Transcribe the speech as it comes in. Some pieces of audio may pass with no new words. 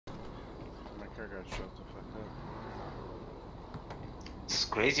car got choked the fuck up. It's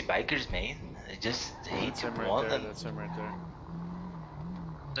crazy bikers, man. I just hate That's to him right run there. and That's him right there.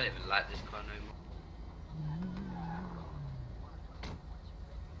 Don't even like this car no more.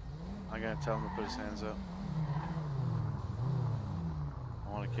 I gotta tell him to put his hands up.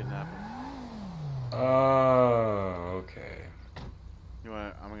 I want to kidnap him. Oh, okay. You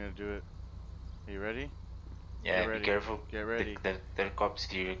want? I'm gonna do it. Are you ready? yeah, Get be ready. careful. Get ready. There are cops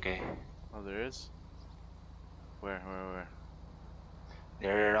here, okay? Oh, there is. Where?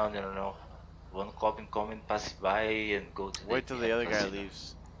 They're around, I don't know. One cop incoming, pass by and go to Wait till the other guy casino.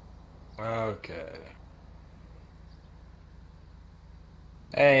 leaves. Okay.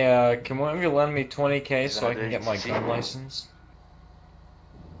 Hey, can one of you lend me 20K so I can get my gun license?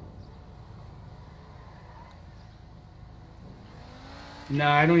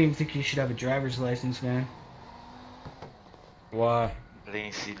 Nah, I don't even think you should have a driver's license, man. Why?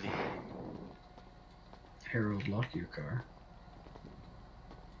 Playing silly. Harold, lock your car.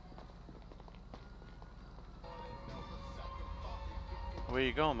 Where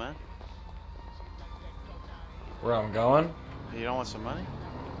you going, man? Where I'm going? You don't want some money?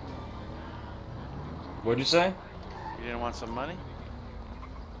 What'd you say? You didn't want some money?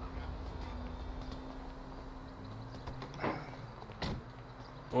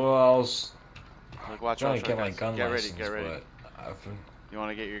 Well, I was Look, watch trying out, to get my guys. gun Get license, ready, get ready. but I've been... You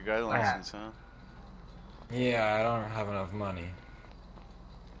want to get your gun license, huh? Yeah, I don't have enough money.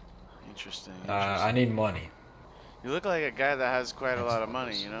 Interesting. I need money. You look like a guy that has quite a lot of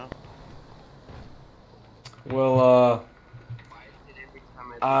money, you know? Well,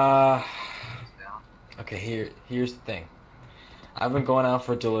 okay, here's the thing. I've been going out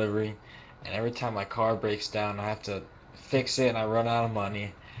for delivery, and every time my car breaks down, I have to fix it, and I run out of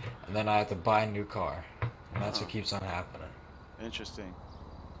money, and then I have to buy a new car. And that's what keeps on happening. Interesting.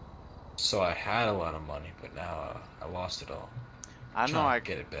 So I had a lot of money, but now I lost it all. I know I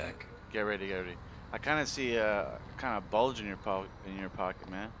get it back. Get ready, get ready. I kind of see a kind of bulge in your pocket,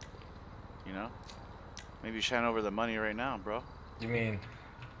 man. You know? Maybe you should hand over the money right now, bro. You mean?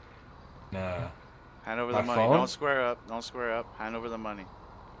 Nah. Hand over My the money. phone? Don't square up. Don't square up. Hand over the money.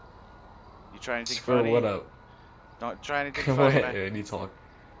 You try anything Square funny? what up? Don't try anything funny, Wait, man. I need to talk.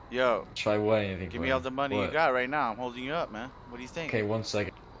 Yo. Try what? Anything Give me funny? all the money What? you got right now. I'm holding you up, man. What do you think? Okay, 1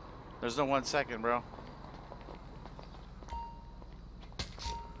 second. There's no 1 second, bro.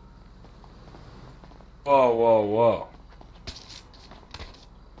 Whoa.